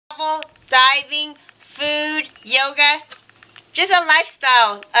travel, diving, food, yoga. Just a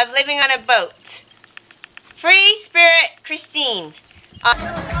lifestyle of living on a boat. Free Spirit Christine. Go,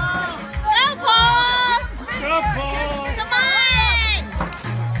 Paul! Go, Paul! Come on!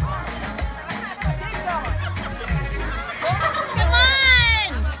 Come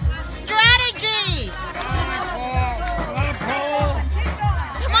on! Strategy!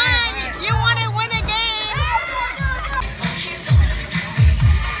 Come on! You want to win again!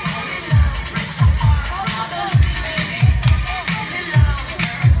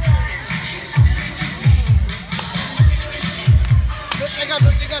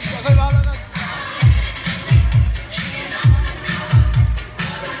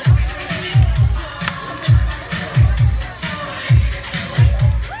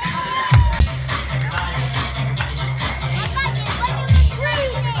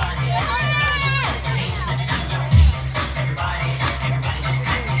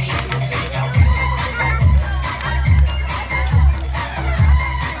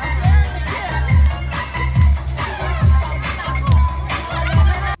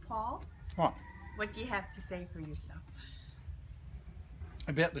 What do you have to say for yourself?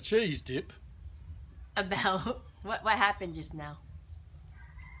 About the cheese dip? About? What happened just now?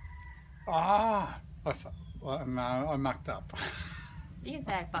 Ah, no, I mucked up. You can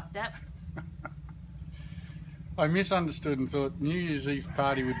say I fucked up. I misunderstood and thought New Year's Eve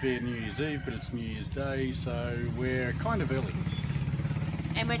party would be a New Year's Eve, but it's New Year's Day, so we're kind of early.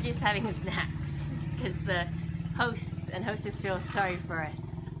 And we're just having snacks, because the hosts and hostess feel sorry for us.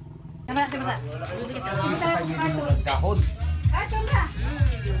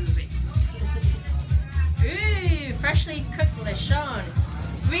 Ooh, freshly cooked lechon.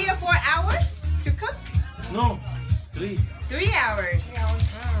 3 or 4 hours to cook? No, 3. 3 hours.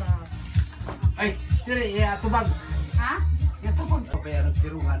 Ay, dili ya tubag. Ha? Ya tubag. Kaya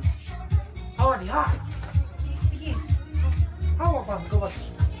nagpirungan. Hawa di ha. Sige. Hawa pa gawas.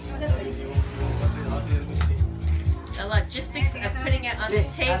 The logistics of putting it on the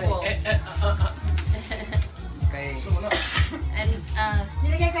table. And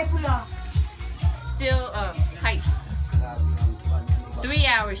Nilagay kay pulo. still pipe. 3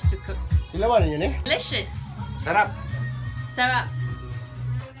 hours to cook. Ilawan niyo ni? Delicious. Sarap. Sarap.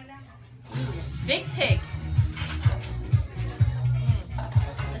 Big pig.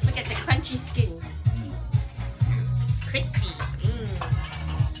 Let's look at the crunchy skin. Crispy.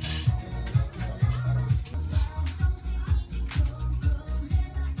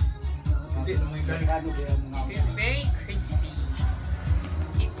 Very crispy.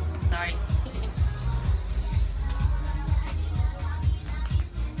 Oops, sorry.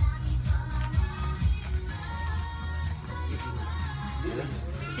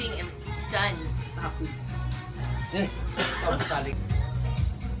 Seeing him done.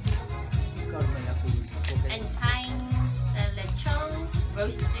 And tying the lechon,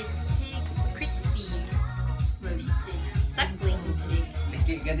 roasted pig, crispy roasted suckling pig.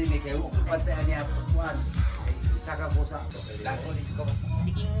 Taking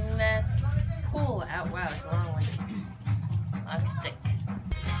the pool out. Wow, it's a long one. Long stick.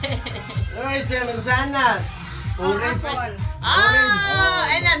 Guys, de manzanas. Orange. Oh,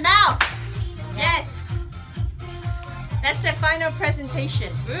 and the mouth. Yes. That's the final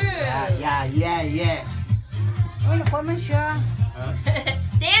presentation. Ooh. Yeah. Oh, nakuha siya.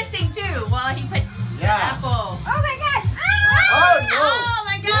 Dancing too while he puts the Yeah. apple. Oh my God! Oh no. Oh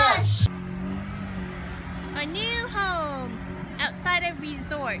my gosh! Our new home outside a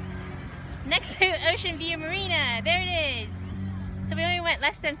resort next to Ocean View Marina. There it is. So we only went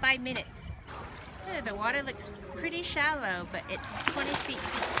less than 5 minutes. The water looks pretty shallow, but it's 20 feet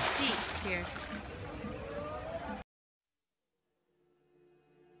deep here.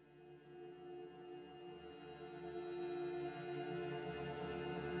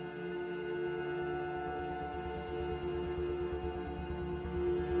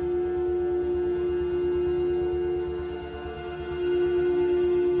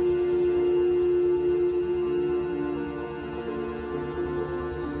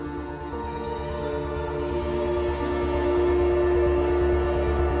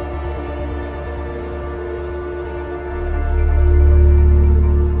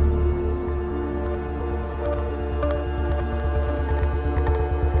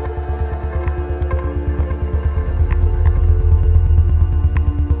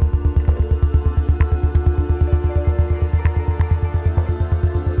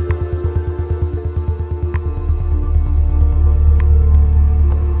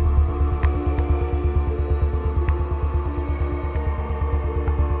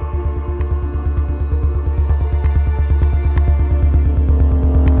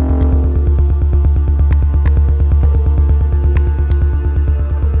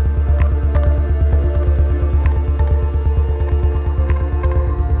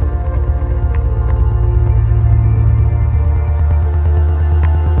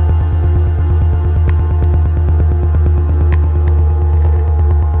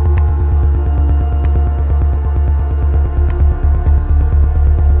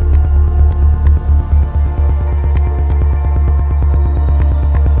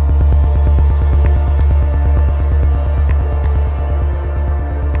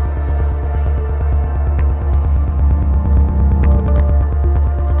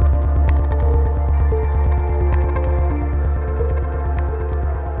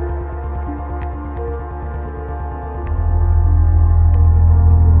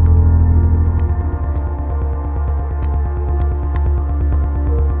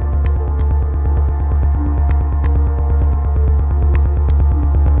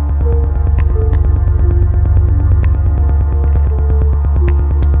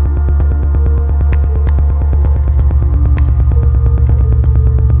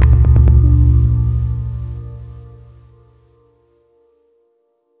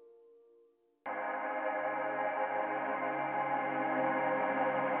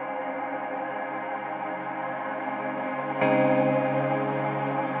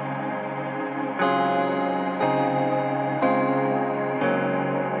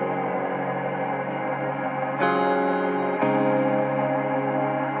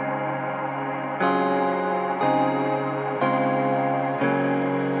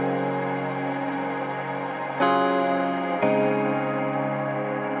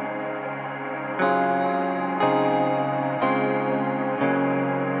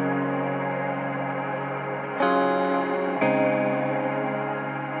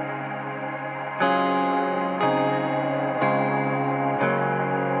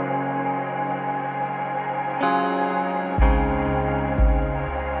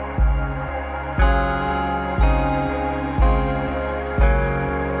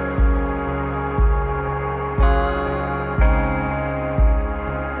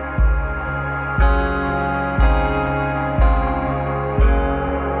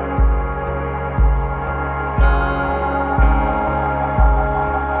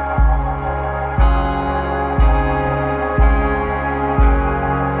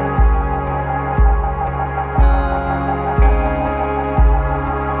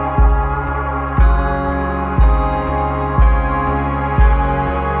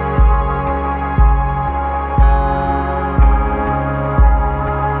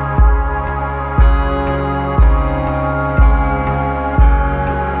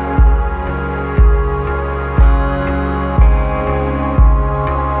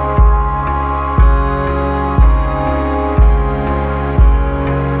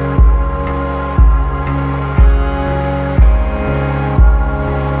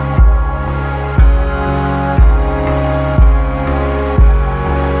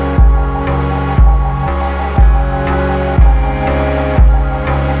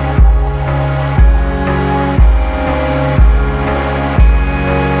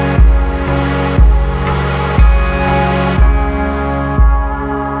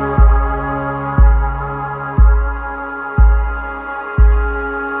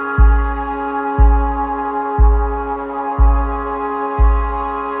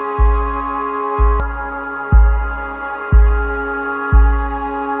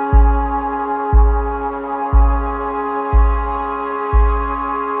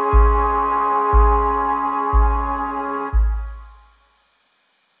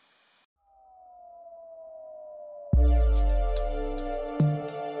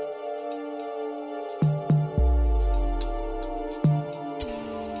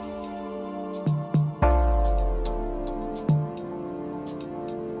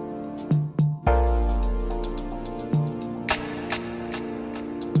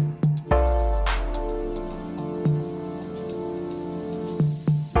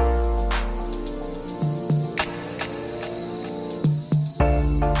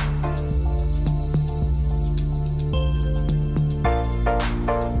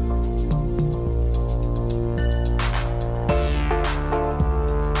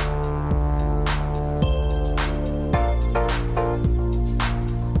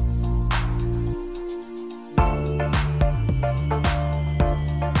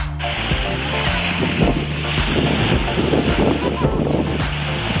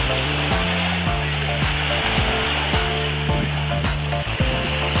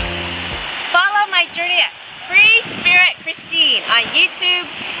 my YouTube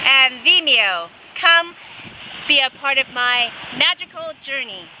and Vimeo. Come be a part of my magical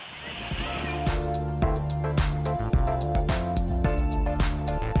journey.